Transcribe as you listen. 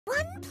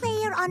1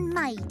 player on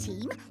my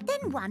team,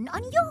 then 1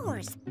 on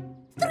yours.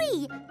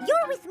 3,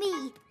 you're with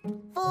me.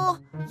 4,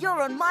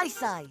 you're on my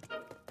side.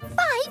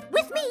 5,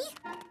 with me.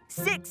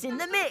 6 in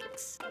the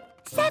mix.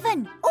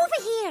 7, over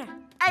here.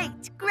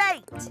 8,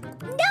 great.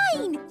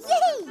 9,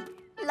 yay!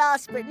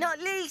 Last but not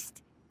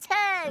least,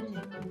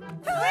 10.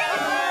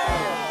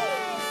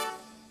 Hooray!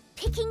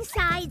 Picking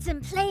sides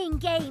and playing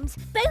games,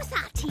 both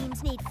our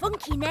teams need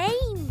funky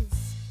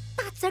names.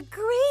 That's a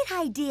great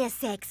idea,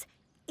 Six.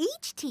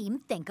 Each team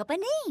think up a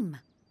name.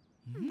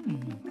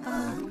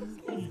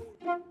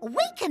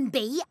 We can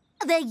be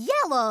the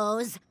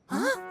Yellows.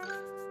 Huh?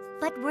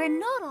 But we're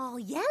not all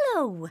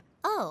yellow.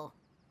 Oh,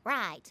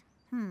 right.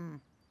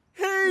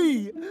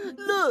 Hey,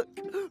 look!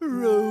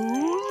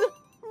 Roll,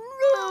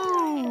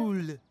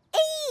 roll!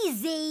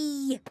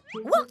 Easy!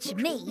 Watch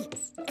me.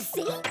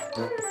 See?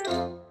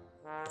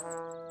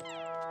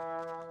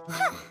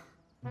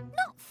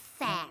 Not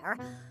fair.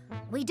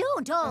 We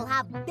don't all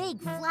have big,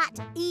 flat,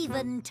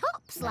 even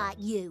tops like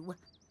you.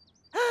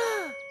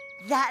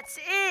 That's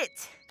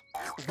it!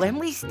 When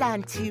we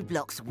stand 2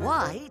 blocks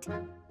wide,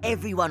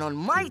 everyone on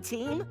my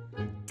team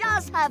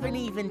does have an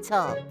even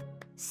top.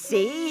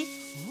 See?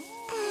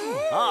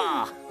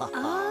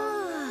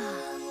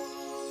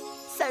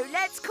 So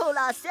let's call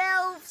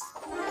ourselves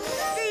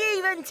the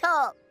Even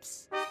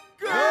Tops.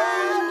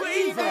 Go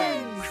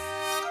Evens!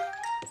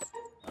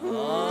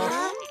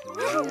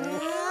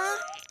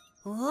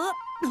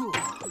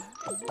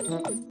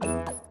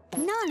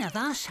 None of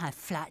us have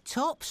flat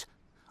tops.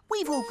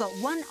 We've all got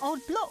 1 odd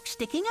block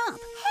sticking up.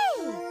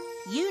 Hey!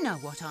 You know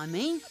what I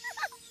mean.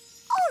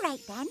 All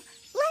right, then.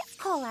 Let's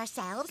call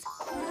ourselves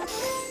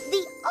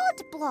the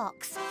Odd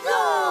Blocks.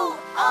 Go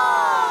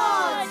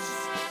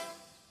Odds!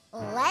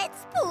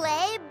 Let's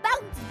play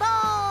bounce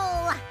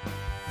ball.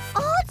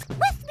 Odds,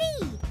 with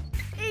me.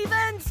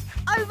 Evens,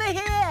 over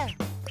here.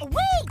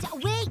 Wait!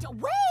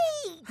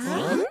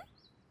 Huh?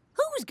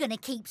 Who's gonna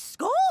keep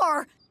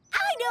score?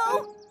 I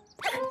know.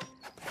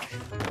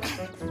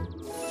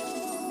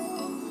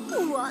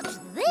 What's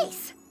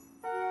this?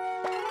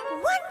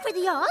 1 for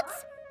the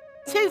odds.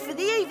 2 for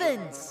the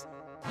evens.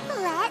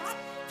 Let's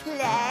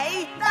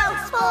Play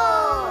bounce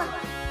ball.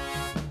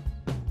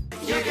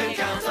 You can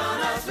count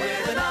on us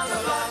with the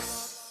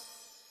Numberblocks.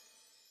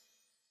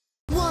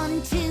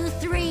 1, 2,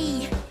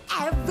 3.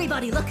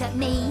 Everybody look at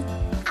me.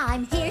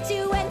 I'm here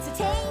to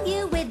entertain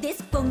you with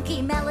this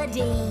funky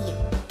melody.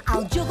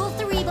 I'll juggle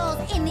 3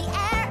 balls in the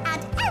air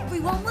and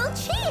everyone will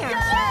cheer.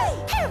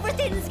 Yay!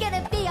 Everything's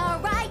gonna be all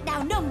right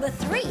now. Number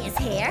 3 is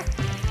here.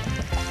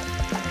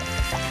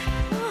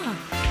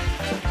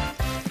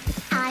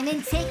 I'm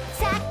in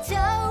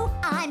tic-tac-toe.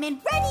 I'm in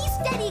ready,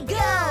 steady,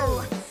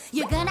 go.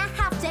 You're gonna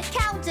have to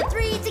count to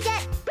 3 to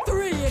get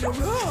 3 in a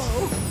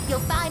row. You'll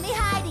find me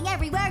hiding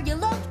everywhere you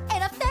look,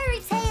 in a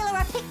fairy tale or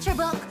a picture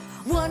book.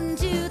 1,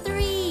 2,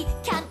 3,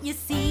 can't you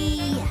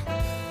see?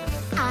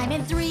 I'm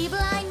in 3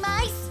 blind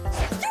mice.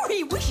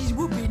 3 wishes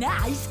would be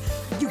nice.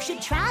 You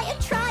should try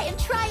and try and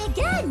try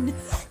again.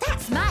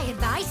 That's my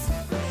advice.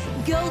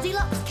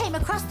 Goldilocks came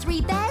across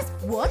 3 bears.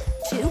 1,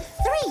 2, 3.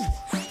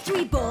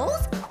 3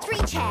 balls, 3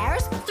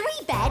 chairs,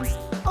 3 beds,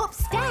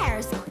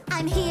 upstairs.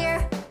 I'm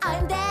here,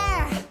 I'm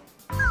there.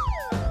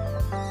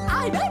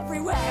 I'm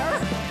everywhere.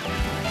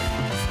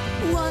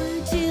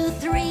 1, 2,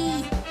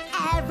 3.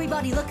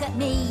 Everybody look at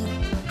me.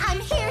 I'm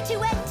here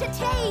to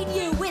entertain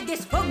you with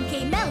this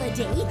funky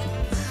melody.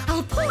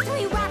 I'll pull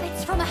 3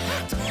 rabbits from a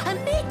hat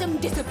and make them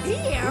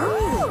disappear.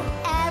 Ooh.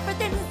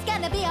 Everything's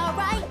gonna be all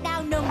right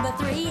now. Number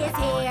 3 is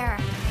here.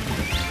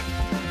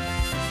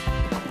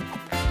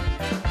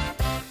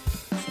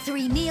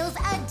 3 meals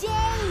a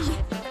day.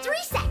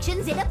 3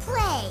 sections in a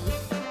play.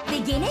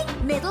 Beginning,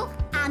 middle,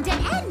 and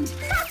an end.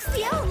 That's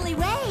the only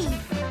way.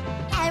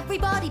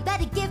 Everybody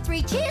better give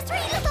 3 cheers. 3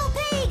 little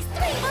pigs,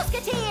 3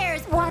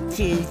 musketeers. 1,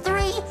 2,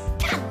 3.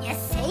 Can you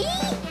see?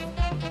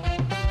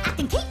 I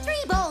can keep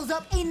 3 balls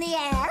up in the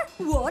air.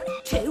 1,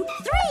 2,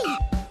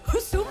 3.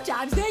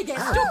 Sometimes they get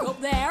stuck up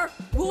there.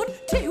 1,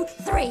 2,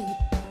 3.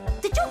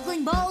 The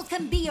juggling balls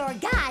can be your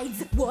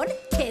guides. 1,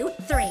 2,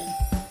 3.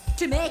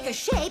 To make a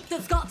shape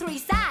that's got 3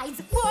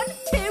 sides. 1,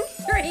 2,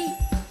 3.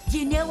 Do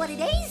you know what it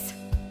is?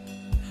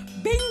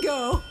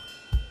 Bingo!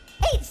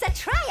 It's a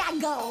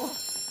triangle.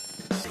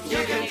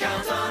 You can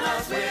count on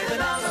us with the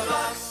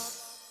Numberblocks.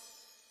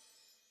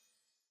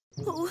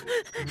 Oh,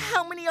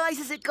 how many eyes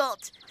has it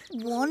got?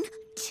 1,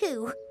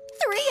 2,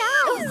 3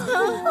 eyes.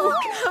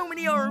 How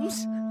many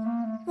arms?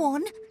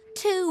 1,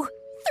 2,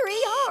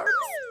 3 arms.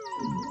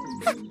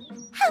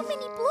 How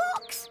many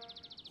blocks?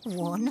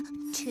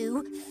 1,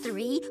 2,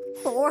 3,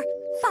 4,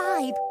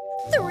 5.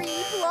 3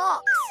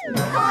 blocks.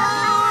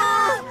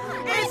 Ah!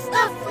 It's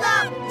the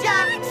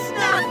Flapjack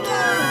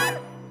Snapper!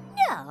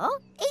 No,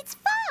 it's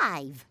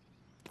 5.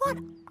 What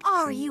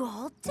are you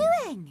all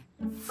doing?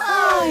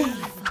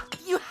 5!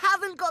 You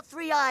haven't got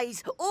 3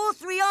 eyes or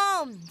 3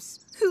 arms.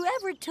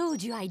 Whoever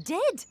told you I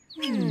did?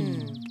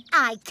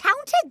 I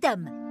counted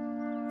them.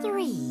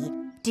 3.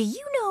 Do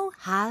you know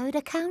how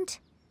to count?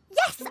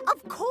 Yes,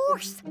 of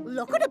course.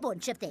 Look at a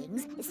bunch of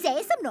things,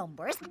 say some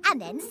numbers,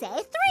 and then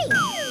say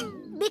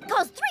 3.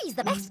 Because 3's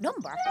the best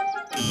number.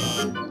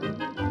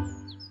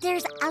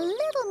 There's a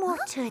little more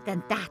to it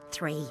than that,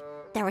 3.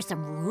 There are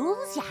some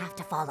rules you have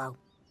to follow.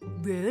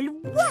 Rule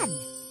 1.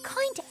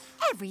 Count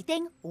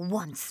everything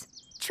once.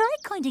 Try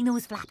counting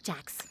those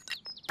flapjacks.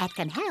 It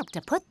can help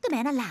to put them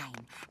in a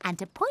line and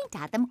to point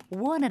at them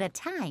one at a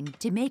time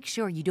to make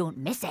sure you don't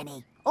miss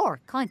any. Or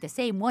count the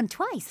same one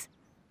twice.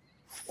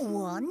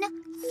 1,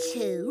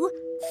 2,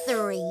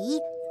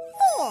 3,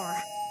 4.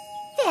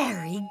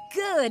 Very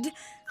good.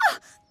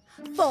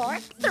 4,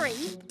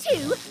 3,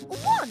 2,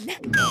 1.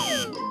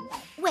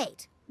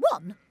 Wait,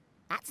 1?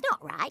 That's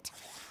not right.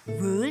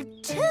 Rule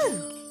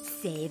 2.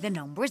 Say the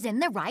numbers in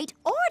the right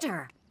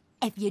order.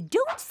 If you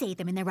don't say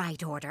them in the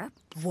right order,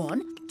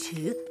 1,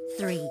 2,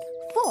 3,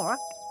 4,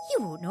 you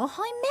won't know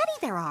how many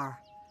there are.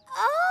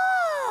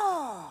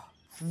 Oh!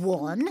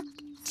 1,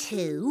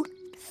 2,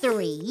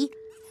 3,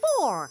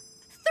 4.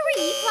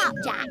 3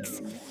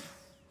 flapjacks.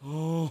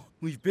 Oh,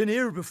 we've been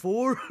here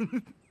before.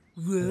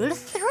 Rule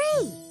 3.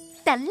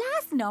 The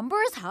last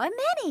number is how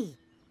many.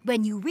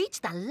 When you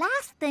reach the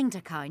last thing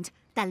to count,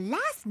 the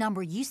last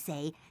number you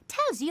say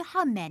tells you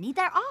how many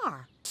there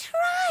are.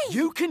 Try.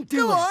 You can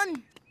do it. Go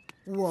on.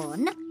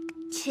 1,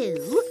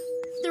 2,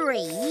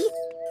 3,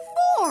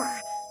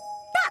 4.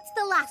 That's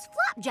the last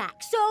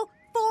flapjack, so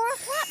 4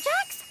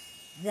 flapjacks?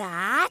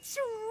 That's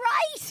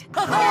right!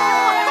 Oh,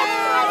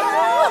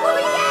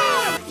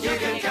 yeah! You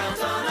can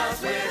count on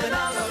us with the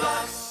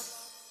Numberblocks.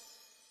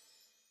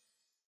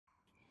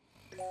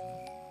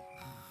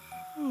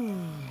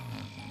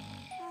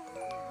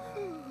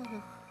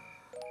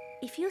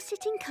 If you're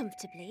sitting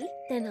comfortably,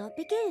 then I'll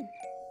begin.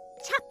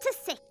 Chapter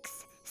 6,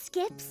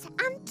 Skips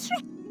and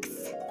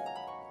Tricks.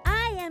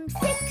 I am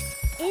 6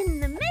 in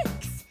the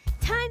mix.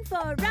 Time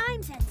for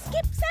rhymes and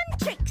skips and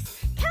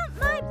tricks. Count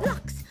my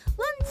blocks.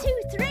 1,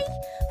 2, 3,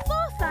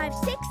 4, 5,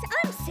 6.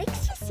 I'm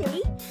 6, you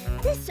see.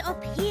 This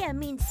up here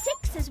means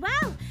 6 as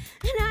well.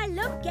 And I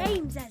love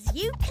games, as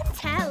you can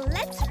tell.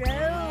 Let's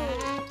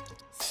roll.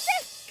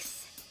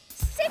 6.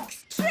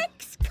 6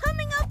 tricks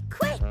coming up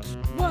quick.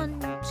 1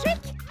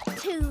 trick,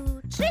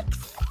 2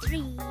 tricks,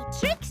 3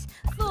 tricks,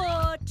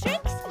 4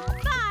 tricks,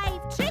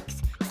 5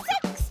 tricks,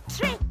 6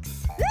 tricks.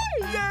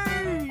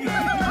 Yay!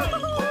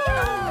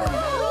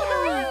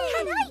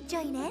 Can I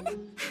join in?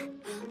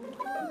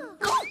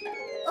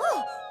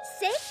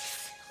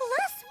 6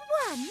 plus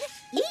 1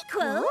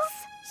 equals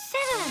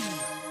 7.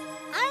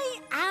 I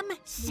am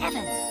 7,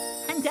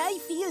 and I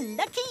feel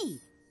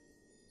lucky.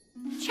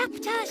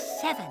 Chapter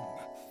 7,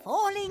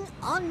 Falling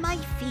on my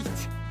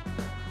feet.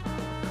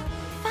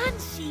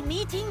 Fancy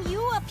meeting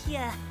you up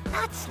here.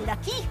 That's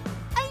lucky.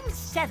 I'm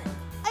 7.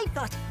 I've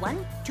got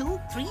 1, 2,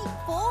 3,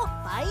 4,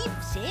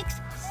 5,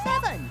 6,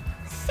 7.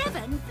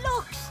 7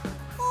 blocks.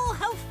 Oh,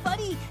 how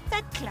funny.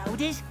 That cloud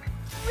is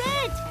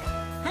red.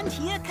 And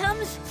here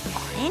comes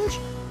orange,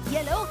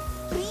 yellow,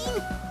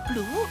 green,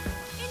 blue,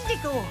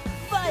 indigo,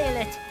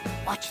 violet.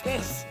 Watch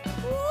this.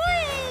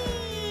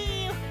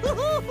 Whee!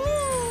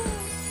 Hoo-hoo-hoo!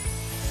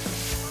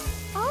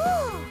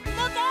 Oh!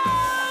 Look out!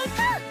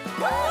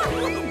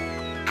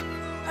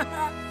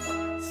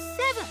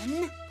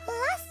 7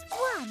 Plus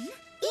 1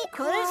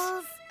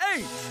 equals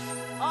 8.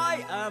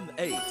 I am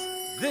 8.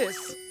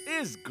 This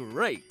is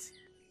great.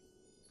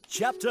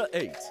 Chapter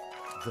 8.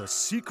 The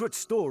Secret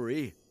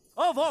Story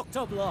of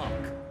Octoblock.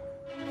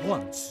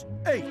 Once,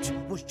 8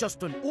 was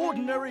just an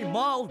ordinary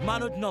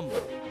mild-mannered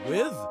number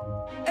with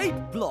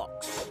 8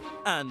 blocks.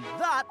 And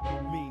that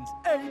means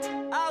 8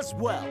 as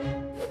well.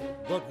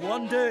 But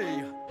one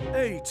day,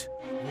 8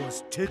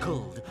 was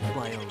tickled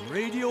by a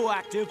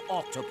radioactive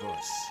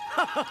octopus.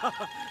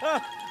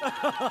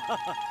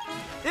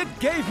 It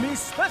gave me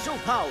special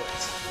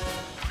powers.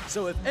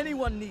 So if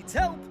anyone needs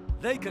help,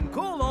 they can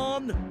call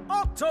on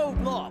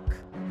Octoblock.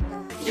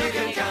 You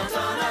can count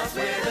on us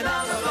with the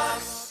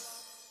Numberblocks.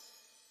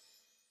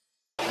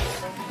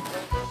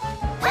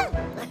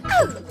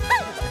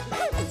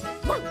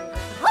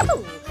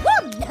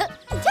 1,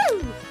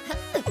 2,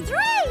 3,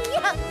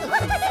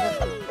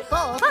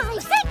 4,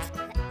 5, 6,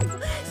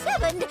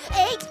 7,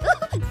 8,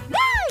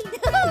 9.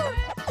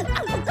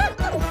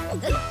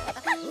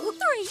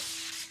 3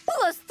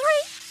 plus 3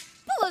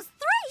 plus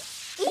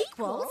 3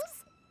 equals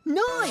 9.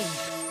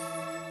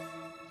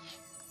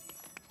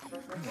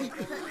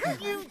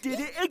 You did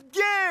it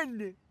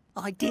again!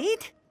 I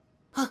did?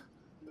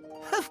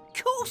 Of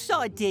course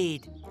I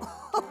did.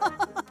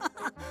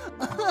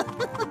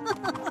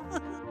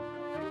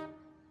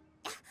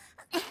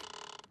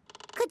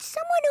 Could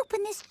someone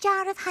open this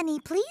jar of honey,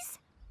 please?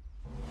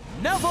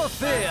 Never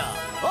fear!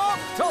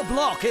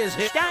 Octoblock is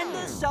here! Stand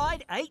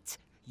aside, 8.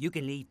 You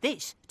can leave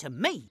this to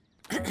me.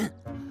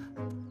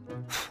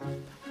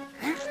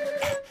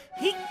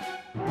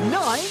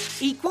 9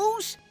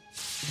 equals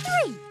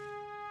 3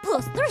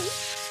 plus 3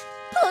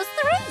 plus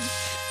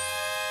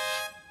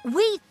 3.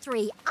 We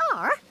 3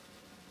 are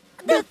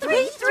the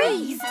 3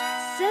 threes.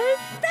 So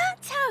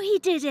that's how he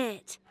did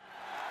it.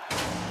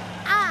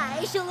 I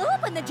I shall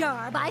open the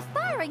jar by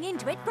firing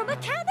into it from a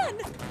cannon.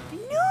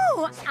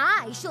 No,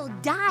 I shall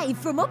dive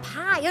from up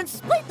high and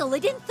split the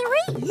lid in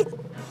 3.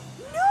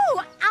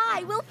 No,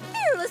 I will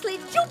fearlessly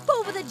jump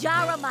over the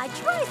jar on my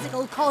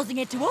tricycle, causing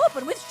it to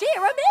open with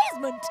sheer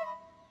amazement.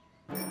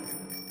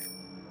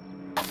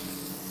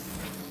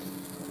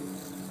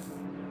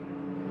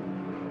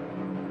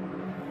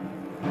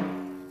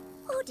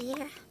 Oh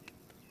dear.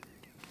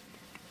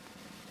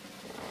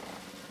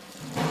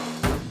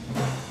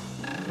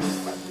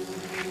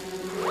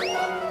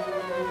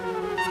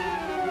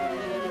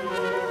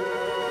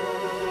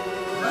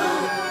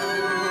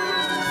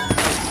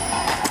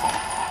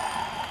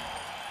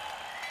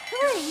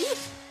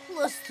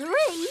 Plus 3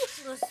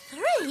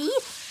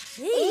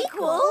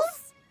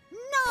 equals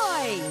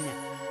 9.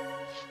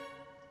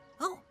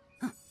 Oh.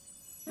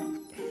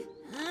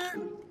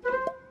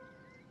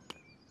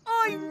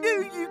 I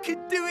knew you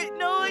could do it,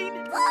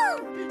 9!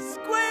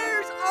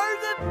 Squares are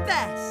the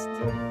best!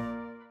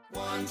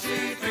 1,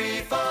 2,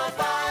 3, 4,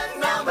 5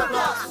 number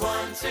blocks.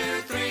 1,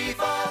 2, 3,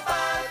 4,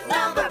 5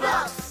 number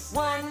blocks.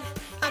 1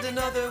 and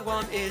another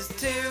 1 is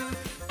 2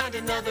 and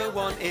another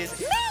 1 is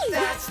me.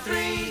 That's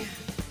 3.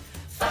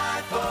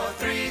 5, 4,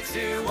 3,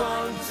 2,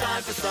 1.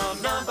 Time for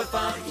some number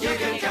fun. You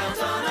can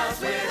count on us.